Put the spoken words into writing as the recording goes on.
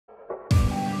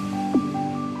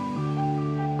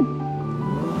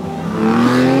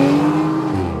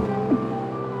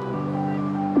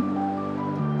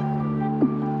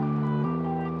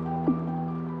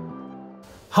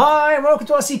Hi and welcome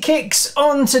to RCKicks.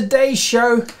 On today's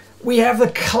show we have the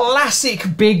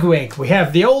classic Bigwig. We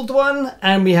have the old one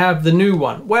and we have the new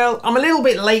one. Well, I'm a little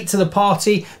bit late to the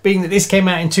party, being that this came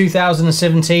out in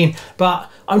 2017,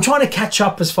 but I'm trying to catch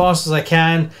up as fast as I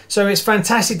can, so it's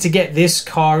fantastic to get this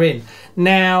car in.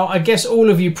 Now, I guess all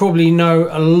of you probably know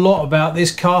a lot about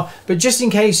this car, but just in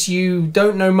case you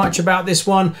don't know much about this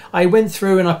one, I went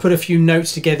through and I put a few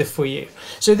notes together for you.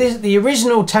 So the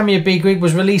original Tamiya Bigwig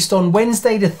was released on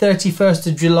Wednesday the 31st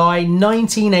of July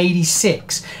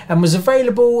 1986 and was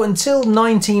available until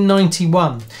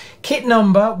 1991. Kit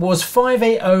number was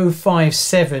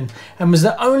 58057 and was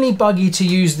the only buggy to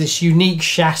use this unique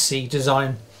chassis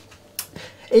design.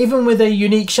 Even with a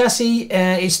unique chassis,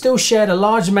 it still shared a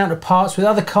large amount of parts with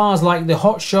other cars like the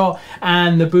Hotshot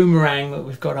and the Boomerang that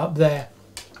we've got up there.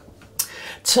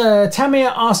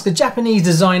 Tamiya asked the Japanese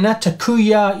designer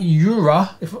Takuya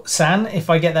Ura-san, if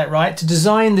I get that right, to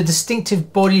design the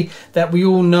distinctive body that we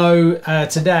all know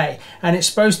today. And it's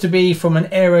supposed to be from an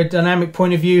aerodynamic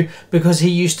point of view because he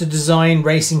used to design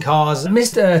racing cars.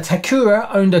 Mr.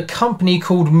 Takura owned a company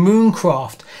called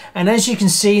Mooncraft. And as you can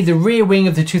see, the rear wing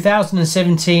of the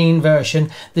 2017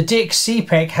 version, the Dick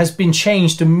CPEC, has been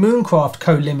changed to Mooncraft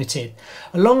Co Limited.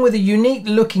 Along with a unique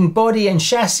looking body and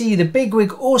chassis, the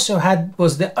Bigwig also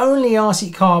was the only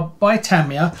RC car by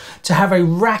Tamiya to have a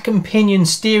rack and pinion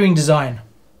steering design.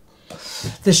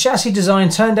 The chassis design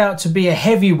turned out to be a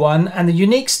heavy one, and the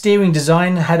unique steering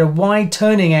design had a wide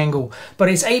turning angle, but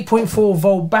its 8.4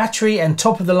 volt battery and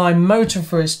top of the line motor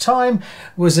for its time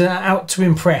was out to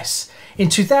impress. In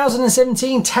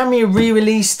 2017, Tamiya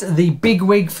re-released the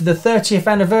Bigwig for the 30th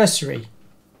anniversary.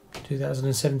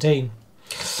 2017.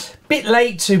 Bit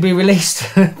late to be released,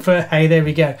 but hey, there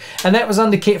we go. And that was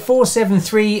under kit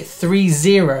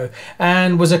 47330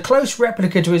 and was a close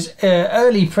replica to its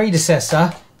early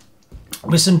predecessor,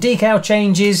 with some decal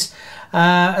changes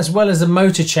as well as a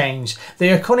motor change. The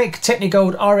iconic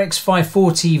Technigold RX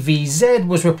 540 VZ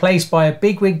was replaced by a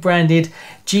Bigwig branded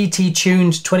GT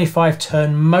tuned 25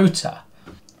 turn motor.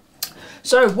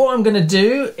 So what I'm going to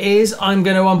do is I'm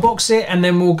going to unbox it and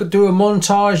then we'll do a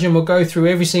montage and we'll go through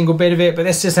every single bit of it, but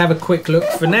let's just have a quick look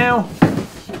for now.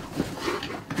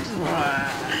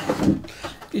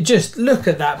 Just look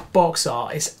at that box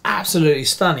art, it's absolutely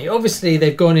stunning. Obviously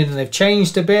they've gone in and they've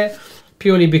changed a bit,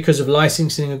 purely because of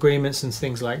licensing agreements and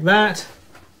things like that.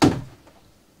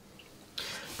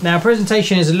 Now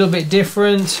presentation is a little bit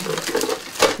different.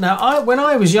 Now when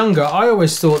I was younger, I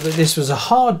always thought that this was a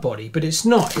hard body, but it's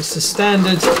not. It's a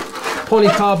standard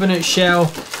polycarbonate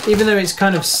shell, even though it's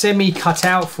kind of semi cut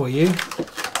out for you.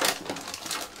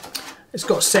 It's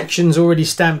got sections already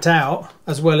stamped out,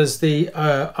 as well as the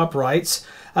uprights.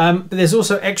 But there's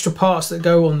also extra parts that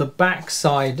go on the back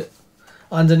side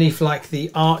underneath, like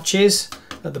the arches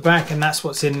at the back, and that's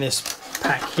what's in this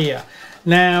pack here.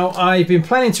 Now I've been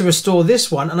planning to restore this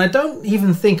one, and I don't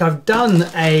even think I've done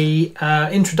a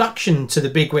introduction to the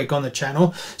Bigwig on the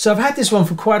channel, so I've had this one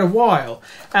for quite a while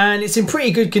and it's in pretty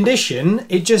good condition.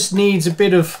 It just needs a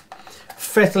bit of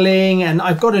fettling, and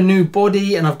I've got a new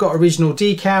body and I've got original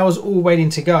decals all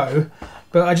waiting to go,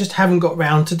 but I just haven't got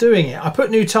round to doing it. I put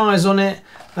new tyres on it,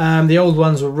 the old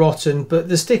ones were rotten, but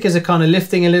the stickers are kind of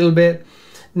lifting a little bit.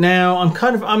 Now I'm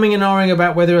kind of umming and ahhing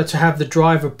about whether to have the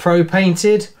driver Pro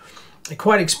painted. They're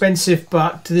quite expensive,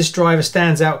 but this driver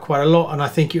stands out quite a lot and I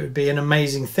think it would be an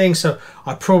amazing thing, so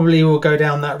I probably will go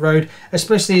down that road,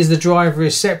 especially as the driver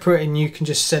is separate and you can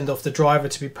just send off the driver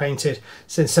to be painted,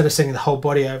 so instead of sending the whole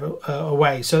body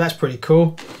away. So that's pretty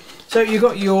cool. So you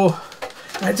got your,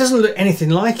 it doesn't look anything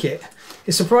like it.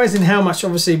 It's surprising how much,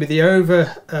 obviously with the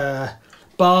over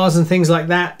bars and things like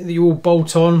that you all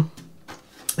bolt on,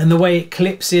 and the way it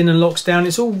clips in and locks down,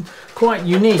 it's all quite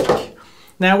unique.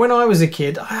 Now when I was a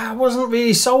kid, I wasn't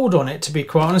really sold on it, to be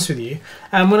quite honest with you,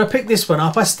 and when I picked this one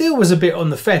up I still was a bit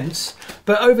on the fence,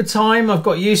 but over time I've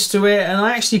got used to it and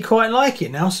I actually quite like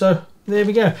it now, so there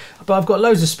we go. But I've got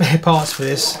loads of spare parts for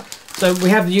this. So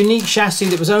we have the unique chassis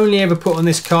that was only ever put on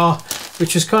this car,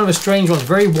 which was kind of a strange one. It's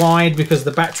very wide because the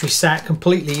battery sat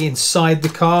completely inside the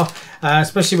car,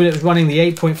 especially when it was running the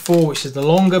 8.4, which is the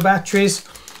longer batteries.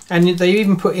 And they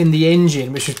even put in the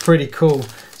engine, which was pretty cool.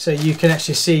 So you can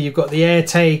actually see you've got the air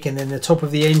take and then the top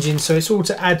of the engine. So it's all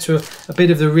to add to a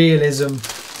bit of the realism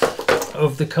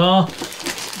of the car.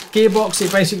 Gearbox,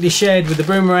 it basically shared with the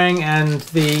Boomerang and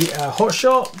the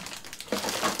Hotshot.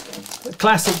 The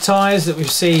classic tyres that we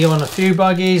see on a few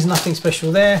buggies, nothing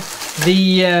special there.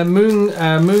 The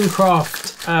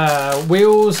Mooncraft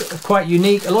wheels are quite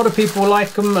unique. A lot of people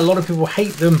like them, a lot of people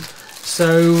hate them.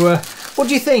 So what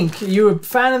do you think? Are you a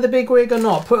fan of the Bigwig or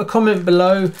not? Put a comment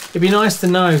below. It'd be nice to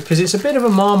know, because it's a bit of a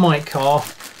Marmite car.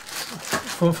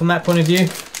 from that point of view.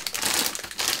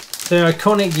 The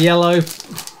iconic yellow.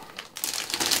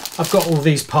 I've got all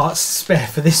these parts spare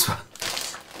for this one.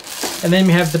 And then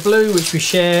we have the blue, which we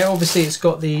share. Obviously, it's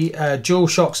got the dual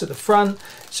shocks at the front,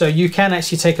 so you can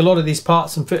actually take a lot of these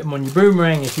parts and fit them on your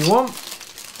boomerang if you want.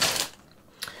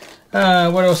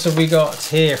 What else have we got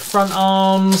here? Front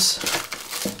arms,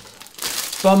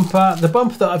 bumper. The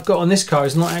bumper that I've got on this car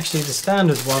is not actually the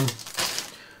standard one.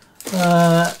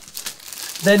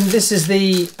 Then this is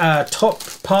the top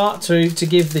part to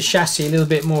give the chassis a little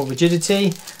bit more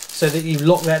rigidity, so that you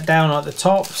lock that down at the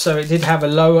top. So it did have a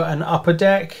lower and upper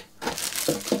deck.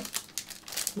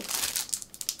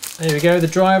 There we go, the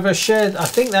driver shed. I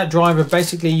think that driver,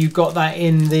 basically you got that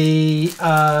in the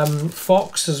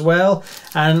Fox as well,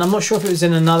 and I'm not sure if it was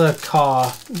in another car.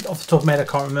 Off the top of my head, I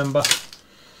can't remember.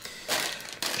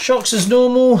 Shocks as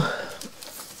normal.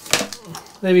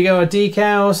 There we go, our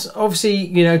decals. Obviously,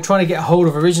 you know, trying to get a hold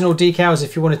of original decals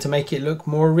if you wanted to make it look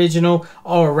more original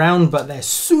are around, but they're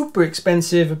super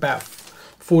expensive, about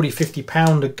 40–50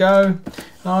 pound a go.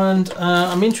 And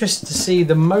I'm interested to see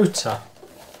the motor.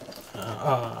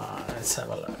 Let's have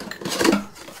a look.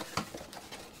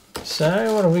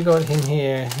 So what have we got in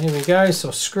here? Here we go. So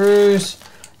screws,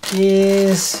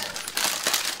 gears,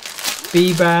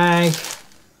 B-bag,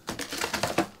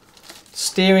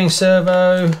 steering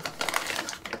servo.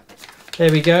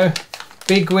 There we go.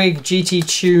 Bigwig GT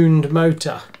tuned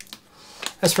motor.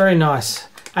 That's very nice.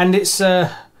 And it's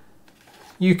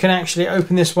you can actually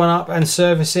open this one up and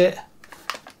service it.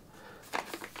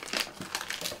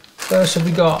 First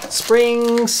we got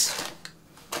springs,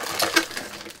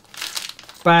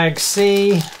 bag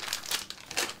C,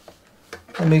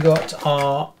 and we got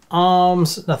our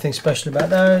arms, nothing special about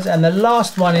those. And the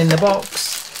last one in the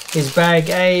box is bag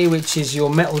A, which is your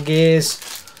metal gears,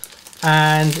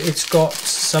 and it's got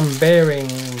some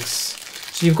bearings.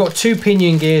 So you've got 2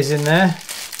 pinion gears in there,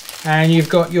 and you've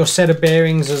got your set of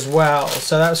bearings as well.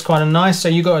 So that was kind of nice. So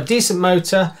you got a decent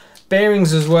motor,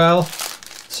 bearings as well.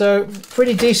 So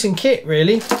pretty decent kit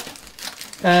really.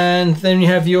 And then you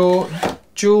have your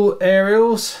dual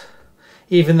aerials,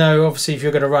 even though obviously if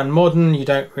you're going to run modern you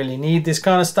don't really need this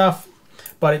kind of stuff,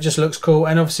 but it just looks cool.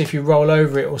 And obviously if you roll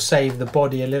over it will save the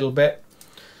body a little bit.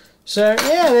 So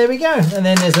yeah, there we go. And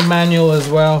then there's a manual as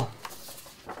well.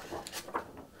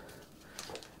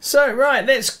 So right,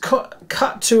 let's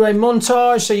cut to a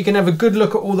montage so you can have a good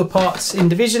look at all the parts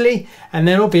individually, and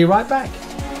then I'll be right back.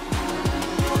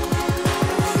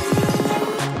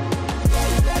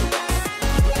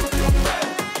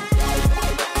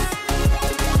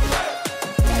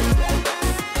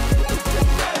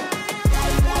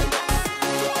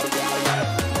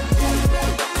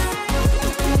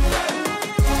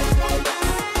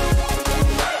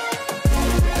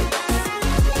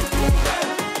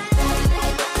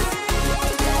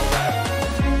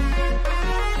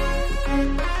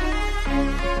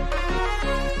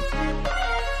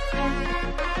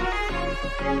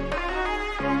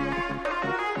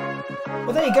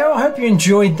 Well, there you go. I hope you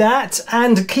enjoyed that,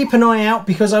 and keep an eye out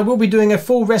because I will be doing a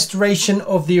full restoration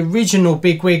of the original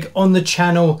Bigwig on the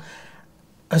channel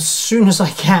as soon as I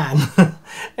can.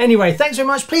 Anyway, thanks very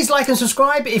much. Please like and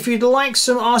subscribe. If you'd like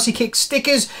some RCKicks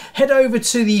stickers, head over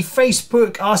to the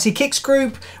Facebook RCKicks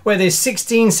group where there's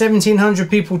 1700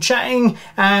 people chatting,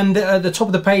 and at the top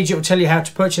of the page it will tell you how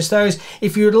to purchase those.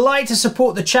 If you would like to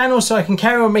support the channel so I can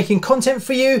carry on making content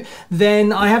for you,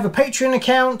 then I have a Patreon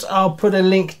account. I'll put a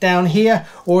link down here,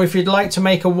 or if you'd like to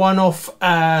make a one-off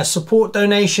support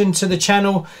donation to the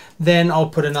channel, then I'll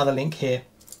put another link here.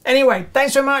 Anyway,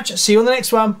 thanks very much. See you on the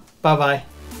next one. Bye bye.